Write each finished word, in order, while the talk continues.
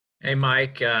Hey,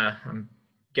 Mike. I'm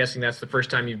guessing that's the first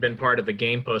time you've been part of a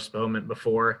game postponement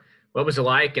before. What was it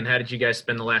like, and how did you guys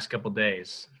spend the last couple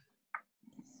days?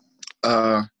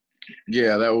 Uh,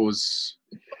 yeah, that was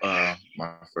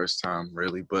my first time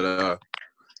really, but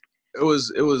it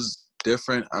was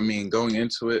different. I mean, going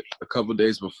into it a couple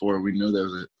days before, we knew there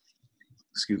was a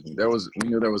excuse me, there was we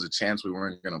knew there was a chance we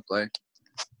weren't gonna play,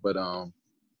 but I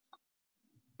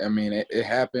mean, it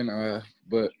happened.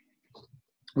 But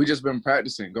we just been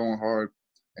practicing, going hard,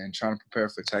 and trying to prepare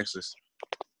for Texas.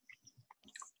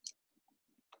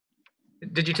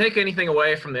 Did you take anything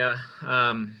away from the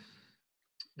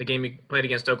game you played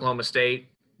against Oklahoma State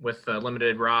with a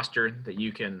limited roster that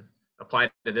you can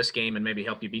apply to this game and maybe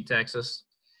help you beat Texas?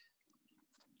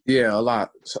 Yeah, a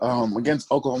lot. Against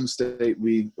Oklahoma State,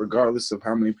 regardless of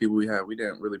how many people we had, we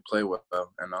didn't really play well,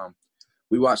 and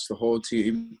we watched the whole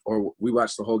team, or we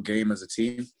watched the whole game as a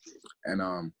team,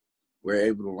 and we're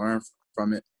able to learn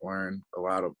from it, learn a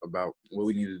lot about what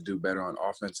we needed to do better on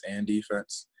offense and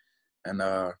defense, and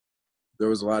there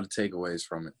was a lot of takeaways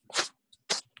from it.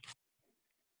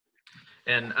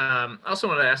 And I also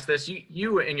wanted to ask this: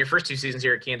 you in your first two seasons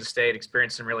here at Kansas State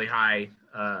experienced some really high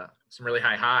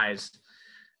highs.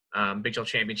 Big 12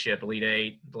 championship, Elite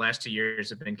Eight. The last 2 years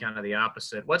have been kind of the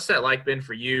opposite. What's that like been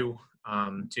for you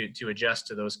to adjust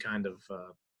to those kind of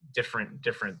different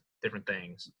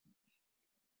things?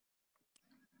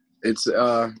 It's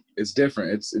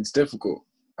different. It's difficult,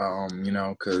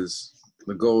 because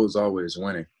the goal is always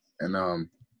winning. And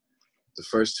the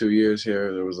first 2 years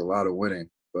here, there was a lot of winning,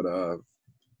 but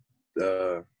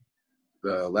the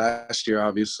last year,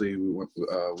 obviously, we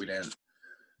didn't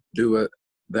do it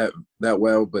that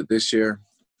well. But this year,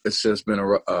 it's just been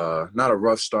not a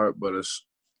rough start, but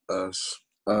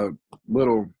a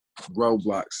little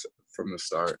roadblocks from the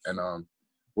start, and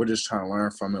we're just trying to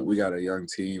learn from it. We got a young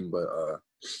team, but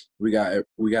we got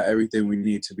everything we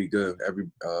need to be good.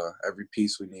 Every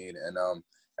piece we need, and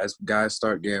as guys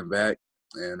start getting back,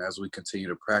 and as we continue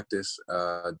to practice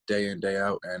day in day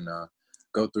out, and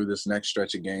go through this next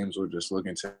stretch of games, we're just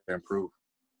looking to improve.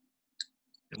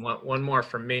 And one more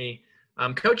from me.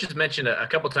 Coach has mentioned a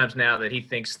couple times now that he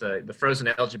thinks the frozen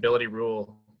eligibility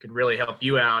rule could really help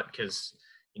you out because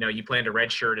you planned a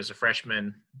redshirt as a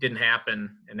freshman, didn't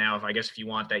happen, and now if you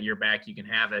want that year back, you can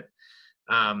have it.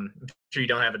 I'm sure you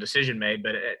don't have a decision made,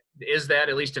 but is that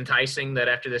at least enticing that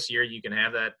after this year you can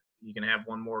have that? You can have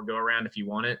one more go around if you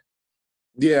want it.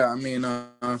 Yeah, I mean, to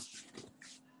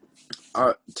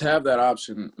have that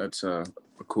option, that's a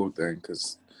cool thing.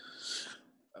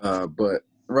 But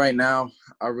right now,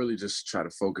 I really just try to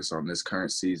focus on this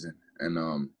current season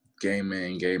and game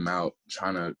in, game out,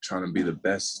 trying to be the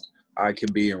best I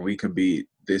can be and we can be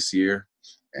this year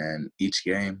and each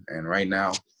game. And right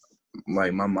now,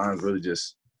 like my mind's really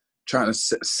just trying to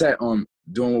set on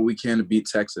doing what we can to beat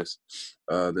Texas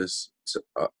this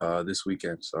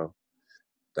weekend. So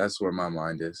that's where my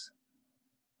mind is.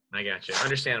 I got you.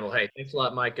 Understandable. Hey, thanks a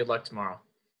lot, Mike. Good luck tomorrow.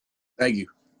 Thank you.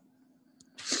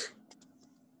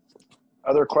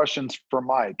 Other questions for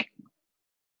Mike?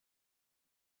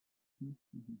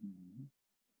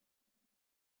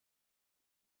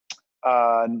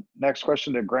 Next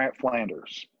question to Grant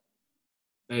Flanders.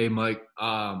 Hey, Mike.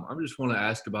 I just want to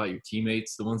ask about your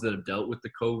teammates, the ones that have dealt with the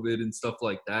COVID and stuff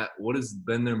like that. What has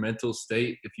been their mental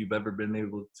state, if you've ever been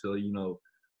able to,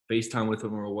 FaceTime with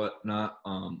them or whatnot?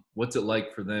 What's it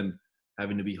like for them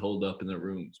having to be holed up in their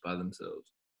rooms by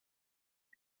themselves?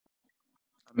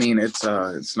 I mean, it's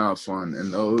not fun,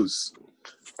 and those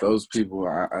people,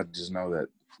 I just know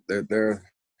that they're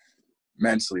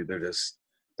mentally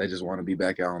they just want to be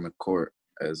back out on the court.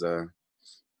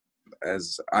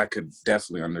 As I could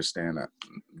definitely understand that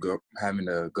having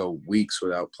to go weeks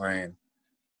without playing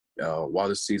while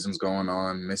the season's going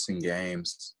on, missing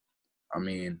games. I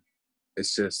mean,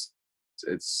 it's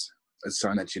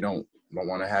something that you don't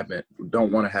want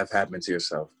to have happen to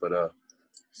yourself. But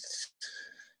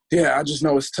yeah, I just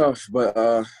know it's tough. But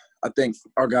I think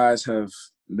our guys have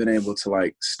been able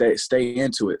to stay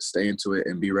into it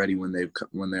and be ready when they're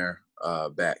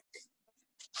back.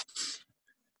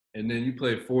 And then you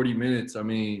played 40 minutes. I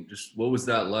mean, just what was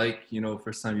that like?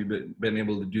 First time you've been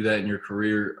able to do that in your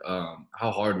career.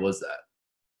 How hard was that?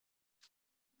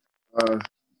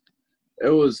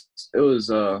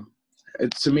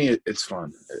 To me, it's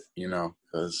fun,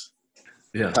 because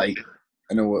yeah, I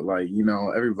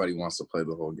know everybody wants to play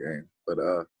the whole game, but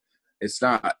it's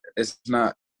not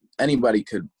anybody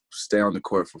could stay on the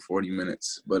court for 40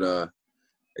 minutes, but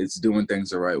it's doing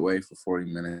things the right way for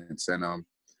 40 minutes. And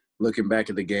looking back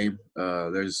at the game,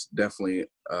 there's definitely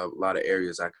a lot of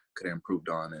areas I could have improved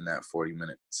on in that 40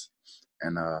 minutes.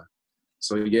 And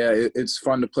So yeah, it's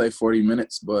fun to play 40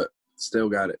 minutes, but still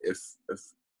got to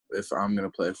if I'm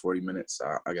gonna play 40 minutes,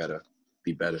 I gotta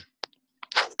be better.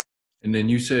 And then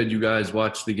you said you guys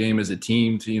watched the game as a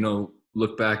team to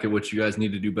look back at what you guys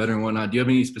need to do better and whatnot. Do you have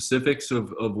any specifics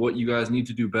of what you guys need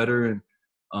to do better and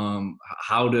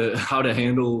how to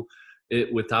handle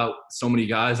it without so many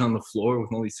guys on the floor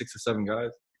with only 6 or 7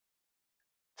 guys?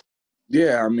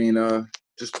 Yeah, I mean,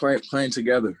 just playing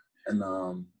together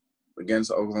and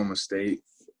against Oklahoma State,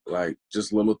 like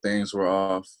just little things were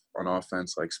off on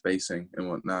offense, like spacing and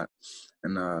whatnot,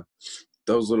 and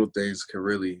those little things could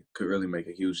really make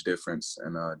a huge difference.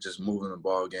 And just moving the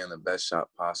ball, getting the best shot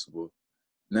possible,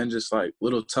 and then just like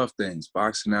little tough things,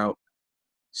 boxing out,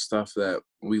 stuff that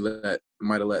we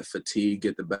might have let fatigue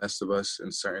get the best of us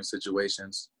in certain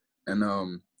situations,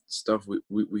 and stuff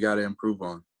we got to improve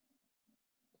on.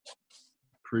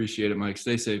 Appreciate it, Mike.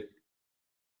 Stay safe.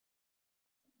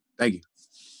 Thank you.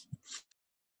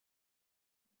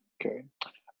 Okay.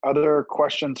 Other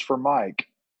questions for Mike?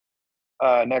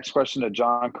 Next question to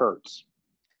John Kurtz.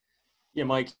 Yeah,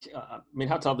 Mike, I mean,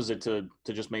 how tough is it to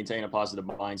just maintain a positive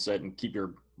mindset and keep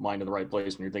your mind in the right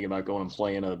place when you're thinking about going and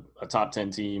playing a top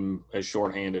 10 team as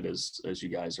shorthanded as you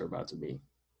guys are about to be?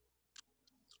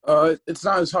 It's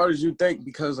not as hard as you think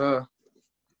because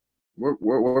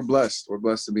we're blessed. We're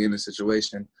blessed to be in this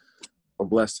situation. We're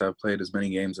blessed to have played as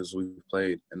many games as we've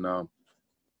played. And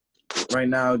right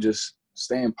now, just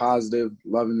staying positive,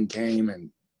 loving the game,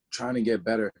 and trying to get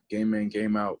better game in,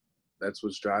 game out. That's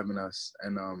what's driving us.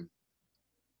 And,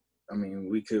 I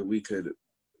mean, we could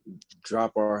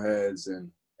drop our heads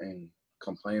and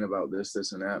complain about this,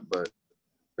 and that, but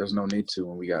there's no need to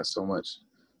when we got so much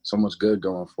good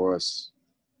going for us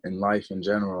in life in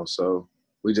general. So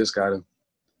we just got to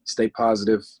stay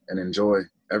positive and enjoy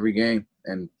every game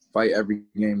and fight every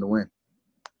game to win.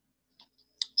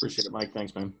 Appreciate it, Mike.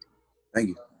 Thanks, man. Thank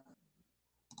you.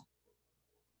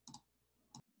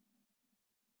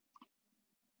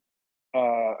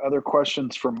 Other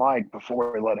questions for Mike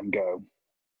before we let him go?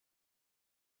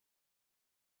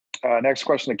 Next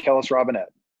question to Kellis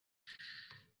Robinette.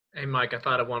 Hey, Mike, I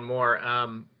thought of one more.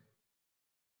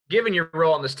 Given your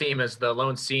role on this team as the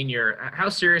lone senior, how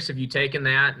serious have you taken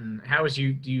that, and how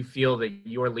do you feel that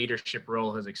your leadership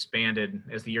role has expanded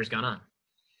as the years gone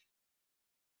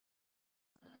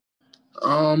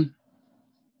on?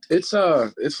 It's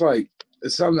something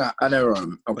that I never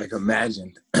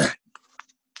imagined,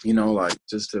 like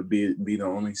just to be the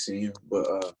only senior, but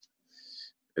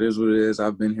it is what it is.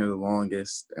 I've been here the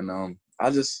longest, and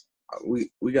we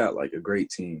got like a great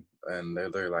team, and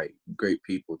they're like great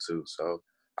people too. So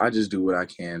I just do what I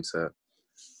can to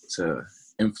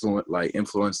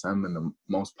influence them in the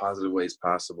most positive ways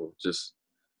possible. Just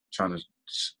trying to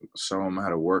show them how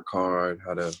to work hard,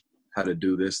 how to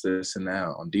do this and that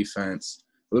on defense.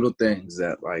 Little things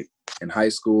that like in high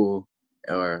school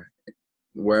or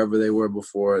wherever they were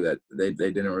before that they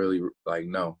didn't really like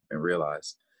know and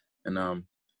realize. And a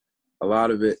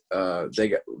lot of it they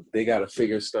got to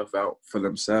figure stuff out for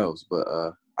themselves. But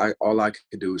all I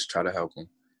could do is try to help them,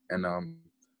 and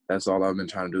that's all I've been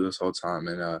trying to do this whole time.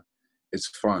 And it's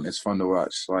fun. It's fun to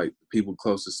watch like people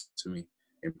closest to me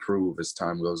improve as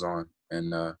time goes on.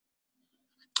 And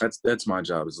that's my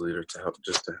job as a leader, to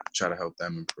try to help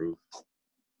them improve.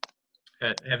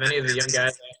 Have any of the young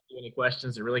guys asked you any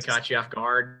questions that really caught you off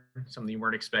guard? Something you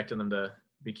weren't expecting them to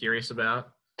be curious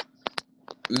about?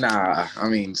 Nah, I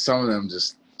mean, some of them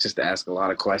just ask a lot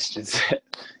of questions,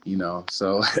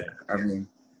 So, I mean,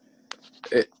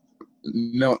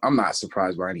 no, I'm not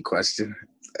surprised by any question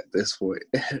at this point.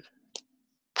 All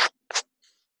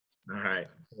right.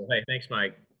 Well, hey, thanks,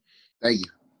 Mike. Thank you.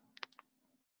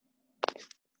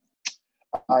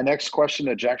 Next question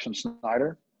to Jackson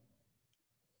Snyder.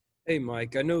 Hey,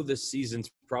 Mike, I know this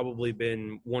season's probably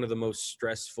been one of the most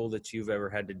stressful that you've ever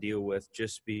had to deal with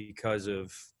just because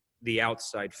of the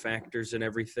outside factors and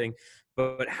everything.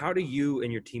 But how do you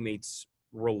and your teammates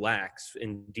relax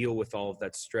and deal with all of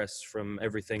that stress from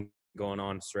everything going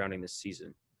on surrounding this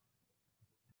season?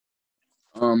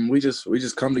 We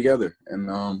just come together, and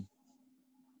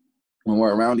when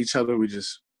we're around each other,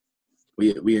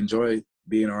 we enjoy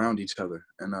being around each other,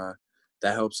 and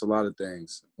that helps a lot of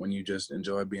things when you just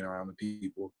enjoy being around the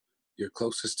people you're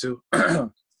closest to.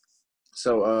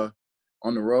 So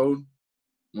on the road,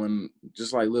 when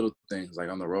just like little things, like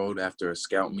on the road after a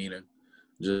scout meeting,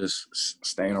 just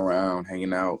staying around,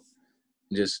 hanging out,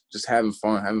 just having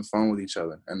fun with each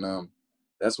other, and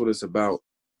that's what it's about.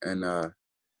 And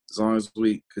as long as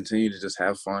we continue to just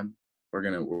have fun, we're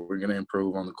gonna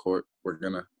improve on the court. We're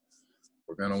gonna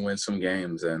win some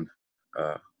games, and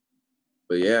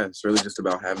but yeah, it's really just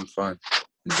about having fun.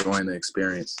 enjoying the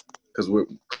experience because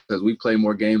we play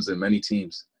more games than many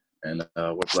teams, and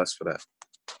we're blessed for that.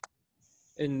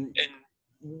 And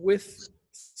with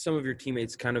some of your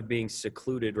teammates kind of being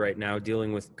secluded right now,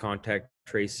 dealing with contact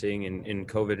tracing and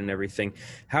COVID and everything,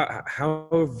 how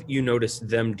have you noticed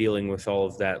them dealing with all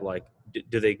of that? Like,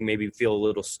 do they maybe feel a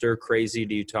little stir crazy?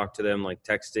 Do you talk to them like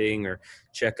texting or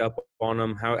check up on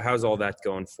them? How's all that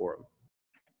going for them?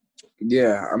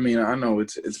 Yeah, I mean, I know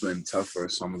it's been tough for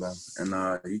some of them,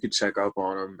 and you could check up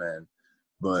on them,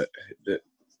 but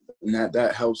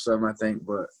that helps them, I think.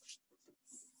 But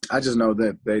I just know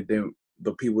that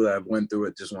the people that have went through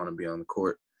it just want to be on the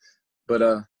court. But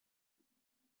at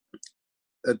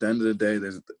the end of the day,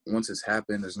 once it's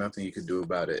happened, there's nothing you can do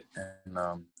about it, and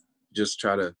just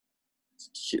try to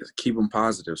keep them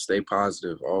positive, stay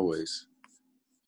positive always.